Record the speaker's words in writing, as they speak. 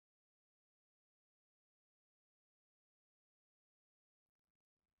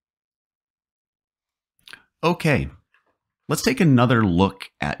Okay, let's take another look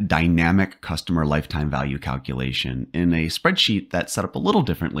at dynamic customer lifetime value calculation in a spreadsheet that's set up a little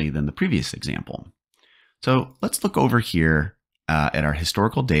differently than the previous example. So let's look over here at our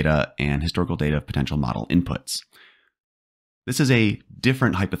historical data and historical data of potential model inputs. This is a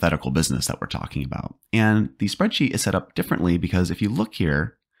different hypothetical business that we're talking about. And the spreadsheet is set up differently because if you look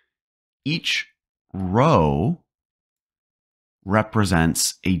here, each row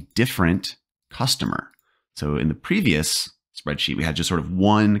represents a different customer. So in the previous spreadsheet, we had just sort of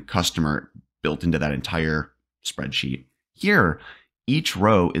one customer built into that entire spreadsheet. Here, each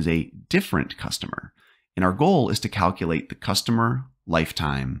row is a different customer. And our goal is to calculate the customer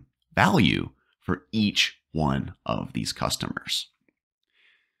lifetime value for each one of these customers.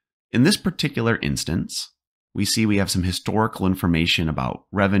 In this particular instance, we see we have some historical information about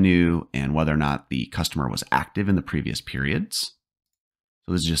revenue and whether or not the customer was active in the previous periods.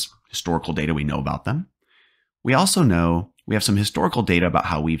 So this is just historical data, we know about them. We also know we have some historical data about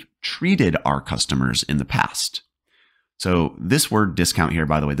how we've treated our customers in the past. So this word discount here,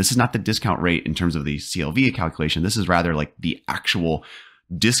 by the way, this is not the discount rate in terms of the CLV calculation. This is rather like the actual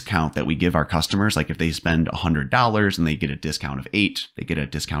discount that we give our customers. Like if they spend $100 and they get a discount of $8, they get a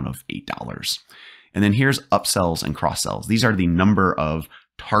discount of $8. And then here's upsells and cross-sells. These are the number of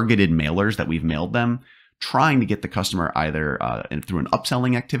targeted mailers that we've mailed them, trying to get the customer either through an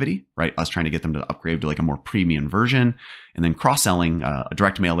upselling activity, right? Us trying to get them to upgrade to like a more premium version, and then cross-selling a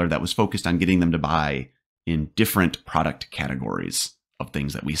direct mailer that was focused on getting them to buy in different product categories of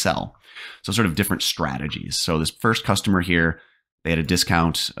things that we sell. So sort of different strategies. So this first customer here, they had a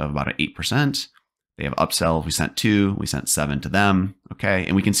discount of about 8%. They have upsell. We sent 2, we sent 7 to them. Okay.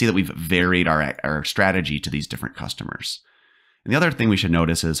 And we can see that we've varied our strategy to these different customers. And the other thing we should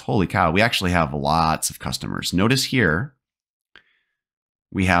notice is, holy cow, we actually have lots of customers. Notice here,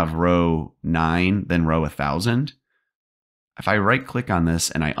 we have row 9, then row 1,000. If I right click on this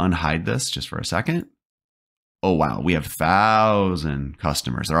and I unhide this just for a second, oh wow, we have 1,000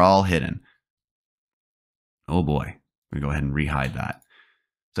 customers. They're all hidden. Oh boy. I'm going to go ahead and rehide that.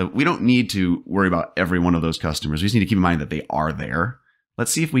 So we don't need to worry about every one of those customers. We just need to keep in mind that they are there.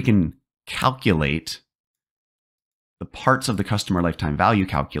 Let's see if we can calculate the parts of the customer lifetime value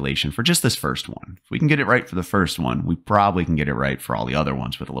calculation for just this first one. If we can get it right for the first one, we probably can get it right for all the other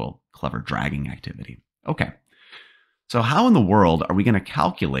ones with a little clever dragging activity. Okay. So how in the world are we going to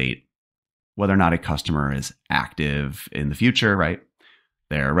calculate whether or not a customer is active in the future, right?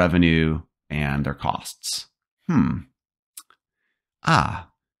 Their revenue and their costs.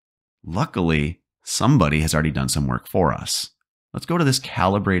 Luckily, somebody has already done some work for us. Let's go to this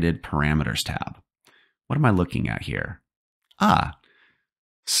calibrated parameters tab. What am I looking at here?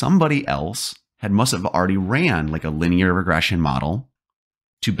 Somebody else must have already ran like a linear regression model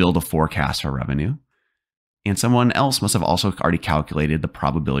to build a forecast for revenue. And someone else must have also already calculated the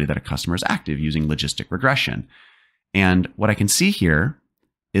probability that a customer is active using logistic regression. And what I can see here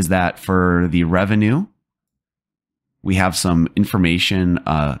is that for the revenue, we have some information.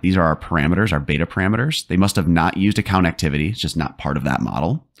 These are our parameters, our beta parameters. They must have not used account activity. It's just not part of that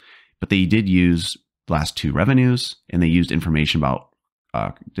model. But they did use the last 2 revenues, and they used information about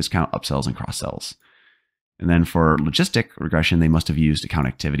discount, upsells, and cross-sells. And then for logistic regression, they must have used account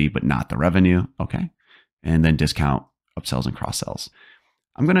activity, but not the revenue. Okay. And then discount, upsells, and cross-sells.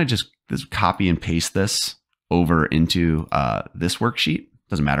 I'm going to just copy and paste this over into this worksheet.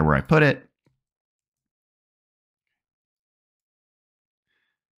 Doesn't matter where I put it.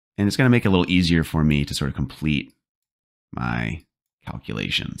 And it's going to make it a little easier for me to sort of complete my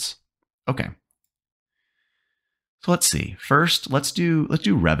calculations. Okay. So let's see. First, let's do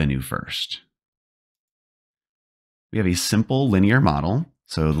revenue first. We have a simple linear model.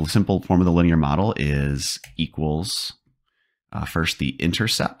 So the simple form of the linear model is equals first the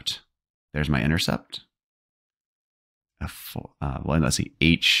intercept. There's my intercept. Let's see,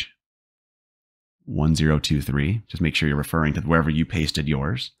 H1023. Just make sure you're referring to wherever you pasted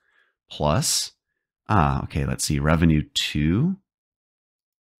yours. Plus, okay, let's see, revenue 2,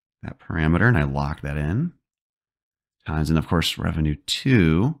 that parameter, and I lock that in, times, and of course, revenue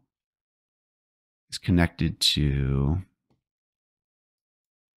 2 is connected to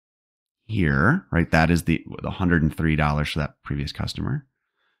here, right? That is the $103 for that previous customer.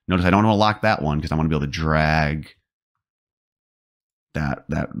 Notice I don't want to lock that one because I want to be able to drag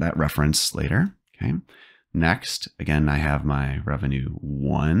that reference later, okay? Next, again, I have my revenue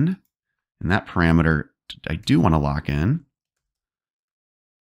 1. And that parameter I do want to lock in.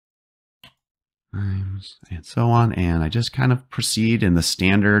 And so on. And I just kind of proceed in the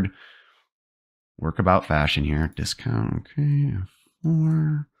standard workabout fashion here. Discount, okay,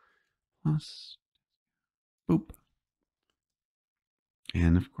 4 plus Boop.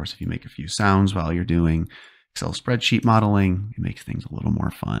 And of course, if you make a few sounds while you're doing Excel spreadsheet modeling, it makes things a little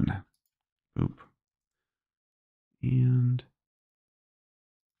more fun. Boop. And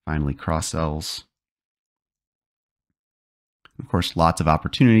finally, cross cells. Of course, lots of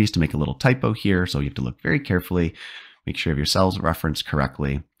opportunities to make a little typo here, so you have to look very carefully, make sure you have your cells referenced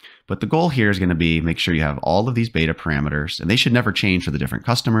correctly. But the goal here is going to be make sure you have all of these beta parameters, and they should never change for the different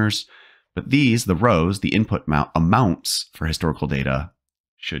customers. But these, the rows, the input amounts for historical data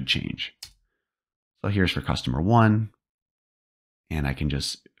should change. So here's for customer 1, and I can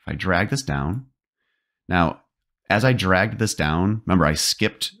just, if I drag this down, now, as I dragged this down, remember I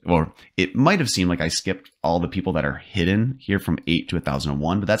skipped, or it might have seemed like I skipped all the people that are hidden here from 8 to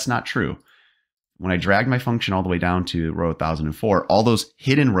 1001, but that's not true. When I dragged my function all the way down to row 1004, all those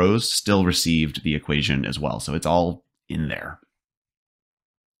hidden rows still received the equation as well. So it's all in there.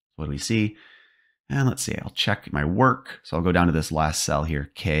 What do we see? And let's see, I'll check my work. So I'll go down to this last cell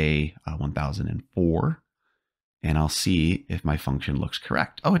here, K1004, and I'll see if my function looks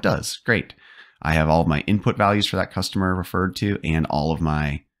correct. Oh, it does. Great. I have all of my input values for that customer referred to, and all of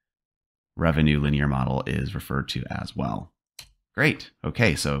my revenue linear model is referred to as well. Great.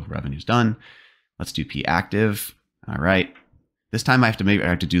 Okay, so revenue's done. Let's do P active. All right. This time I have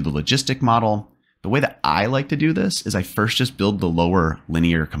to do the logistic model. The way that I like to do this is I first just build the lower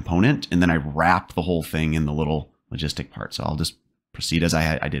linear component, and then I wrap the whole thing in the little logistic part. So I'll just proceed as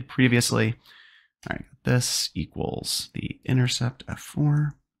I did previously. All right, this equals the intercept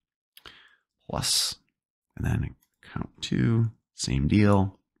F4 plus, and then count 2, same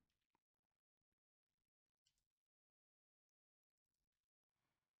deal.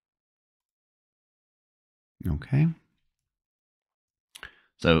 Okay.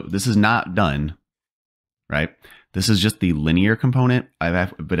 So this is not done, right? This is just the linear component,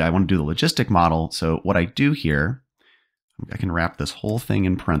 but I want to do the logistic model. So what I do here, I can wrap this whole thing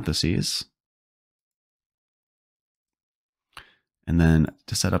in parentheses. And then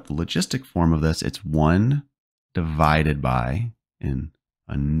to set up the logistic form of this, it's 1 divided by, in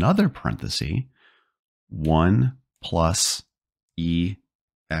another parenthesis, 1 plus EXP,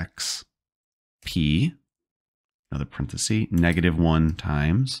 another parenthesis, -1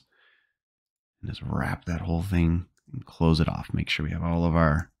 times, and just wrap that whole thing and close it off. Make sure we have all of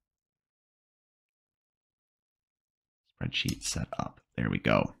our spreadsheet set up. There we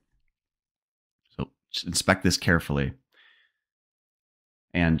go. So just inspect this carefully.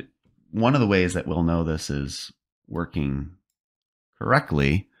 And one of the ways that we'll know this is working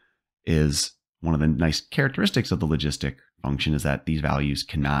correctly is one of the nice characteristics of the logistic function is that these values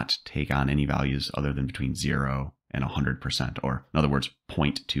cannot take on any values other than between 0 and 100%, or in other words,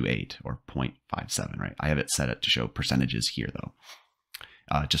 0.28 or 0.57, right? I have it set it to show percentages here though,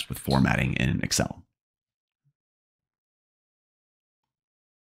 just with formatting in Excel.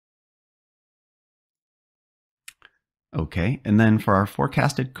 Okay, and then for our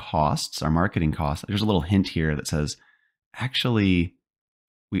forecasted costs, our marketing costs, there's a little hint here that says, actually,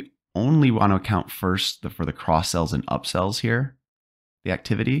 we only want to account first for the cross sells and upsells here, the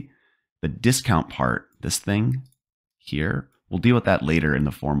activity. The discount part, this thing here, we'll deal with that later in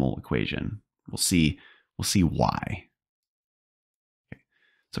the formal equation. We'll see why. Okay.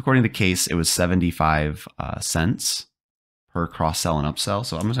 So according to the case, it was 75 cents per cross sell and upsell.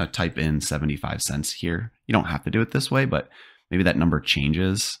 So I'm just going to type in 75 cents here. You don't have to do it this way, but maybe that number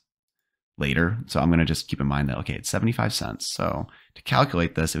changes later. So I'm going to just keep in mind that, okay, it's 75 cents. So to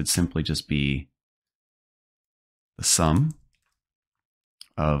calculate this, it would simply just be the sum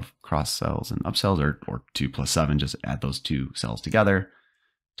of cross sells and upsells, or 2 plus 7, just add those two cells together,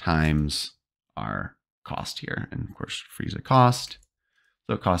 times our cost here. And of course, freeze a cost.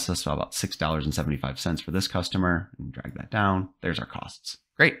 So it costs us about $6.75 for this customer, and drag that down. There's our costs.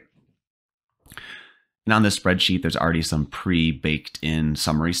 Great. And on this spreadsheet, there's already some pre-baked in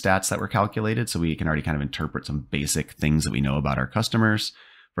summary stats that were calculated. So we can already kind of interpret some basic things that we know about our customers.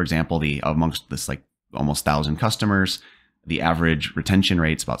 For example, amongst this like almost 1,000 customers, the average retention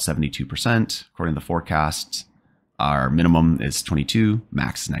rate's about 72%. According to the forecasts, our minimum is 22,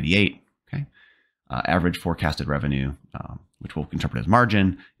 max is 98. Okay. Average forecasted revenue, which we'll interpret as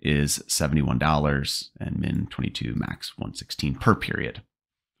margin, is $71, and min 22, max 116 per period.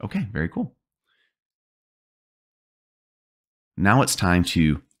 Okay, very cool. Now it's time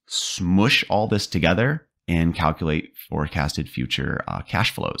to smush all this together and calculate forecasted future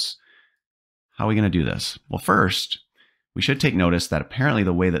cash flows. How are we going to do this? Well, first, we should take notice that apparently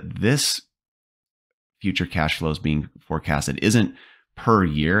the way that this future cash flow is being forecasted isn't per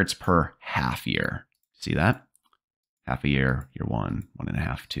year, it's per half year. See that? Half a year, year 1,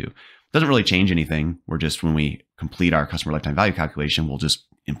 1.5, 2. Doesn't really change anything. We're just, when we complete our customer lifetime value calculation, we'll just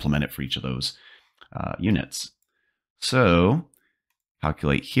implement it for each of those units. So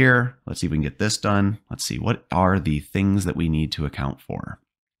calculate here. Let's see if we can get this done. Let's see, what are the things that we need to account for?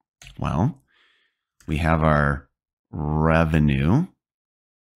 Well, we have our revenue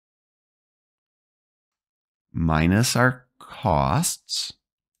minus our costs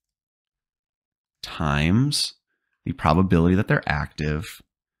times the probability that they're active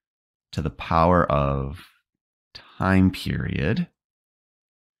to the power of time period.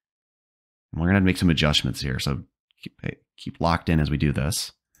 And we're going to make some adjustments here, so keep locked in as we do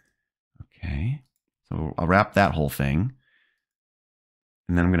this. Okay, so I'll wrap that whole thing.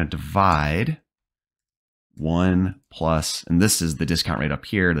 And then I'm going to divide 1 plus, and this is the discount rate up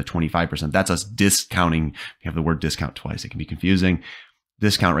here, the 25%. That's us discounting. We have the word discount twice. It can be confusing.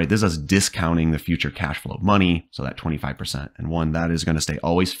 Discount rate, this is us discounting the future cash flow of money. So that 25%. And 1, that is going to stay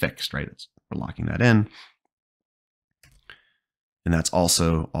always fixed, right? We're locking that in. And that's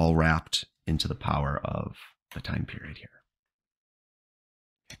also all wrapped into the power of the time period here.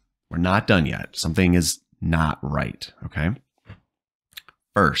 We're not done yet. Something is not right, okay?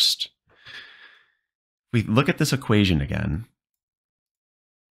 First, we look at this equation again.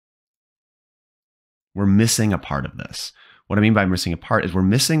 We're missing a part of this. What I mean by missing a part is we're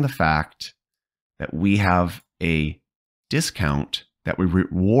missing the fact that we have a discount that we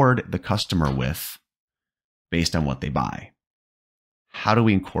reward the customer with based on what they buy. How do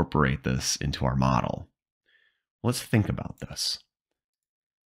we incorporate this into our model? Let's think about this.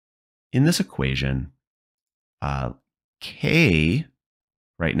 In this equation, K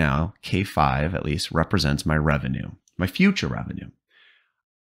right now, K5 at least, represents my revenue, my future revenue.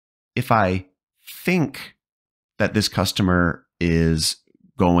 If I think that this customer is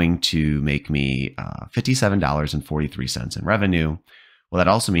going to make me $57.43 in revenue, well, that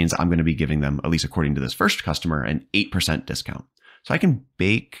also means I'm going to be giving them, at least according to this first customer, an 8% discount. So I can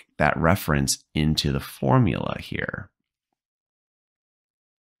bake that reference into the formula here.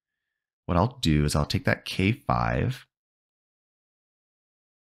 What I'll do is I'll take that K5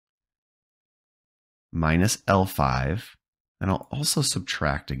 minus L5, and I'll also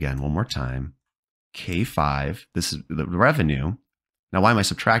subtract again one more time. K5, this is the revenue. Now, why am I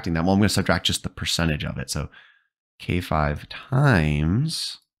subtracting that? Well, I'm going to subtract just the percentage of it. So K5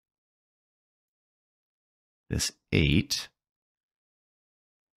 times this 8.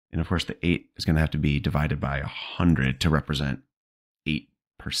 And of course, the 8 is going to have to be divided by 100 to represent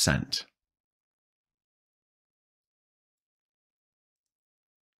 8%.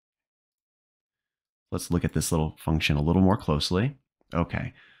 Let's look at this little function a little more closely.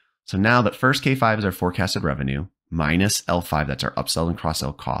 Okay, so now that first K5 is our forecasted revenue, minus L5, that's our upsell and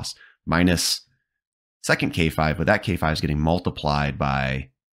cross-sell costs, minus second K5, but that K5 is getting multiplied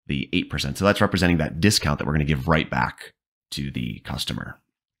by the 8%. So that's representing that discount that we're going to give right back to the customer,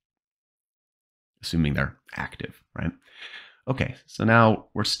 assuming they're active, right? Okay, so now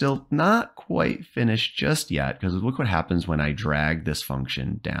we're still not quite finished just yet, because look what happens when I drag this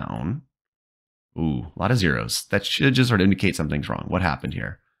function down. Ooh, a lot of zeros. That should just sort of indicate something's wrong. What happened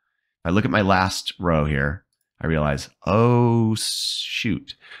here? If I look at my last row here, I realize, oh,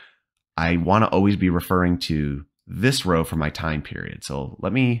 shoot. I want to always be referring to this row for my time period. So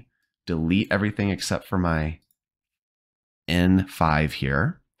let me delete everything except for my N5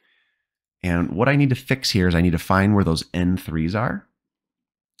 here. And what I need to fix here is I need to find where those N3s are.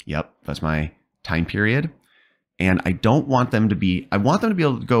 Yep, that's my time period. And I don't want them to be, I want them to be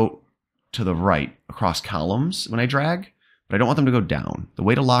able to go to the right across columns when I drag, but I don't want them to go down. The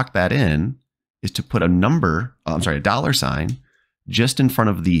way to lock that in is to put a number, a dollar sign, just in front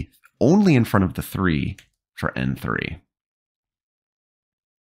of the, only in front of the 3 for N3.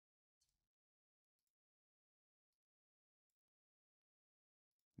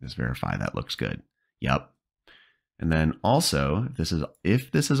 Just verify that looks good. Yep. And then also,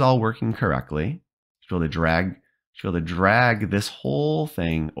 if this is all working correctly, you'll be able to drag this whole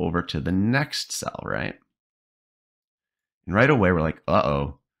thing over to the next cell, right? And right away, we're like,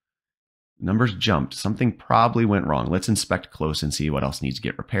 uh-oh, numbers jumped. Something probably went wrong. Let's inspect close and see what else needs to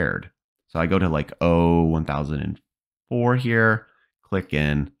get repaired. So I go to like 1004 here, click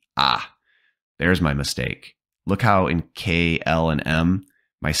in. Ah, there's my mistake. Look how in K, L, and M,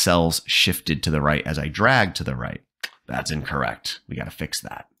 my cells shifted to the right as I dragged to the right. That's incorrect. We got to fix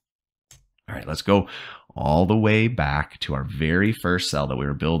that. All right, let's go all the way back to our very first cell that we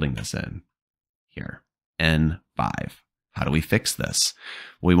were building this in here, N5. How do we fix this?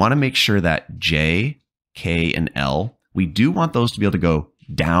 Well, we want to make sure that J, K, and L, we do want those to be able to go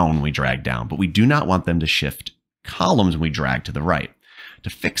down when we drag down, but we do not want them to shift columns when we drag to the right. To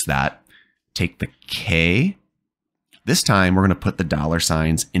fix that, take the K. This time we're going to put the dollar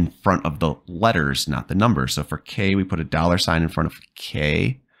signs in front of the letters, not the numbers. So for K, we put a dollar sign in front of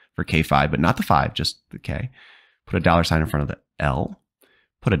K for K5, but not the 5, just the K. Put a dollar sign in front of the L.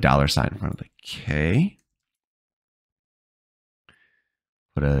 Put a dollar sign in front of the K.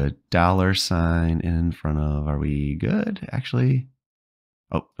 Put a dollar sign in front of, are we good? Actually,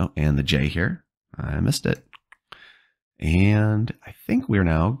 oh, and the J here. I missed it. And I think we're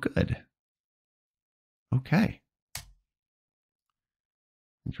now good. Okay.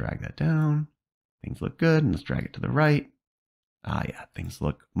 Drag that down. Things look good. And let's drag it to the right. Ah, yeah, things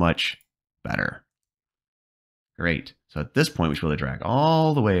look much better. Great. So at this point, we should be able to drag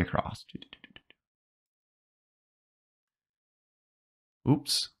all the way across.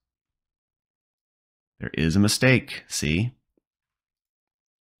 Oops. There is a mistake. See?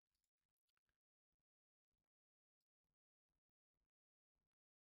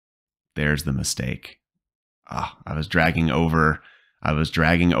 There's the mistake. Ah, I was dragging over. I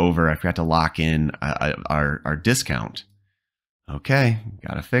forgot to lock in our discount. Okay,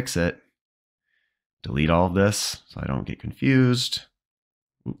 gotta fix it. Delete all of this so I don't get confused.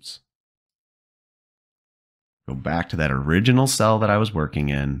 Oops. Go back to that original cell that I was working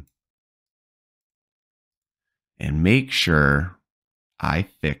in and make sure I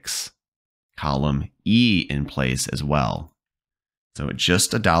fix column E in place as well. So it's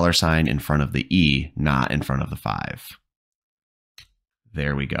just a dollar sign in front of the E, not in front of the 5.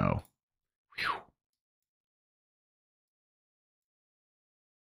 There we go. Whew.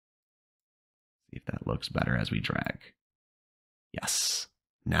 See if that looks better as we drag. Yes.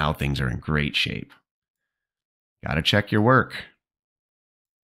 Now things are in great shape. Gotta check your work.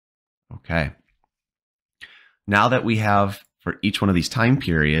 Okay. Now that we have for each one of these time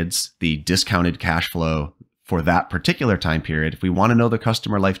periods, the discounted cash flow for that particular time period, if we want to know the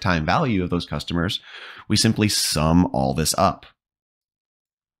customer lifetime value of those customers, we simply sum all this up.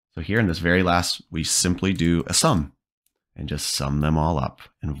 So here in this very last, we simply do a sum and just sum them all up,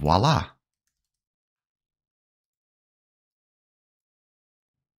 and voila.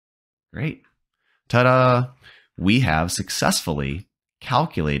 Great. Ta-da! We have successfully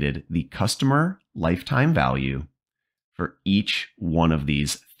calculated the customer lifetime value for each one of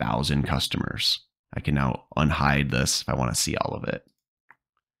these 1,000 customers. I can now unhide this if I want to see all of it.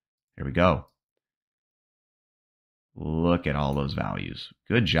 Here we go. Look at all those values.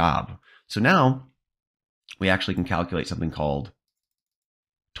 Good job. So now we actually can calculate something called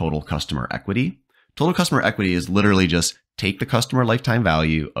total customer equity. Total customer equity is literally just take the customer lifetime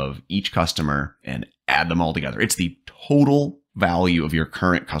value of each customer and add them all together. It's the total value of your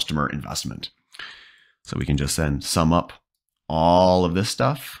current customer investment. So we can just then sum up all of this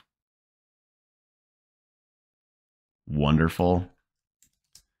stuff. Wonderful.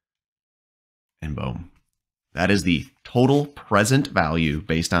 And boom. That is the total present value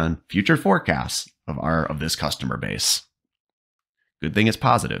based on future forecasts of this customer base. Good thing it's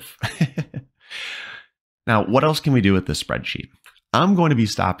positive. Now, what else can we do with this spreadsheet? I'm going to be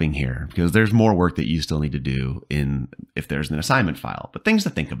stopping here because there's more work that you still need to do if there's an assignment file, but things to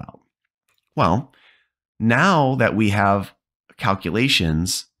think about. Well, now that we have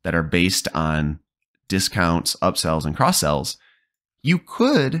calculations that are based on discounts, upsells, and cross-sells, you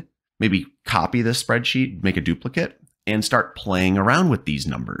could maybe copy this spreadsheet, make a duplicate, and start playing around with these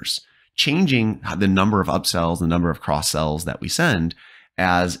numbers, changing the number of upsells, the number of cross-sells that we send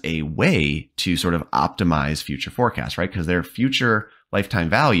as a way to sort of optimize future forecasts, right? Because their future lifetime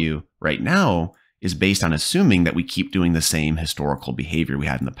value right now is based on assuming that we keep doing the same historical behavior we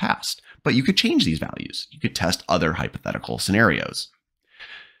had in the past. But you could change these values. You could test other hypothetical scenarios.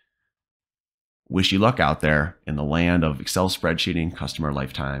 Wish you luck out there in the land of Excel spreadsheeting customer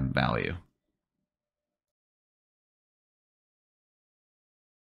lifetime value.